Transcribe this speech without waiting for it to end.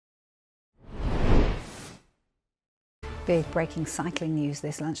Big breaking cycling news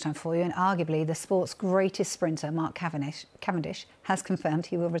this lunchtime for you, and arguably the sport's greatest sprinter, Mark Cavendish, has confirmed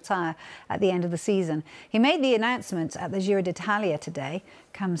he will retire at the end of the season. He made the announcement at the Giro d'Italia today,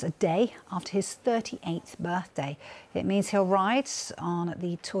 comes a day after his 38th birthday. It means he'll ride on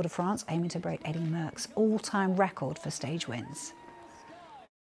the Tour de France, aiming to break Eddie Merckx's all-time record for stage wins.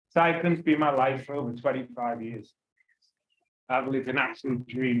 Cycling's been my life for over 25 years. I've lived an absolute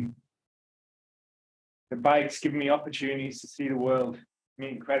dream. The bike's given me opportunities to see the world, meet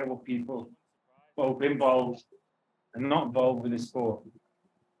incredible people, both involved and not involved with the sport,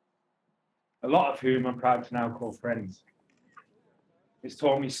 a lot of whom I'm proud to now call friends. It's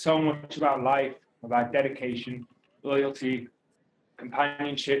taught me so much about life, about dedication, loyalty,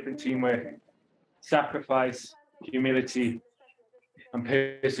 companionship and teamwork, sacrifice, humility, and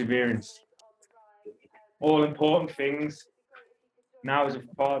perseverance. All important things now as a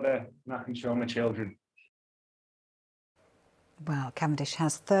father, and I can show my children. Well, Cavendish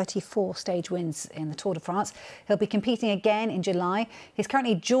has 34 stage wins in the Tour de France. He'll be competing again in July. He's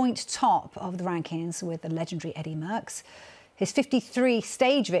currently joint top of the rankings with the legendary Eddie Merckx. His 53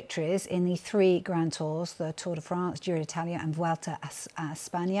 stage victories in the 3 Grand Tours, the Tour de France, Giro d'Italia and Vuelta a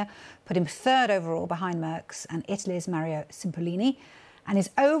España, put him third overall behind Merckx and Italy's Mario Cipollini. And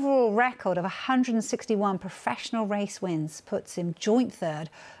his overall record of 161 professional race wins puts him joint third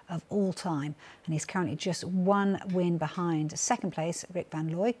of all time. And he's currently just 1 win behind second place, Rick Van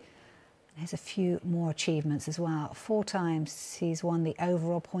Looy. And there's a few more achievements as well. 4 times he's won the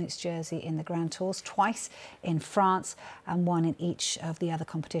overall points jersey in the Grand Tours, twice in France and 1 in each of the other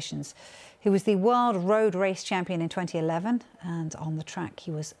competitions. He was the World Road Race Champion in 2011, and on the track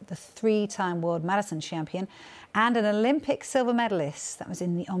he was the 3-time World Marathon Champion and an Olympic silver medalist. That was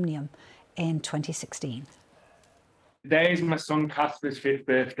in the Omnium in 2016. Today is my son Casper's 5th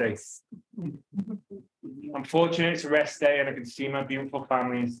birthday. I'm fortunate it's a rest day and I can see my beautiful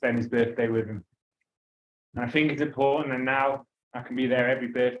family and spend his birthday with him. And I think it's important, and now I can be there every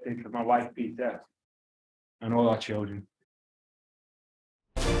birthday for my wife Peter and all our children.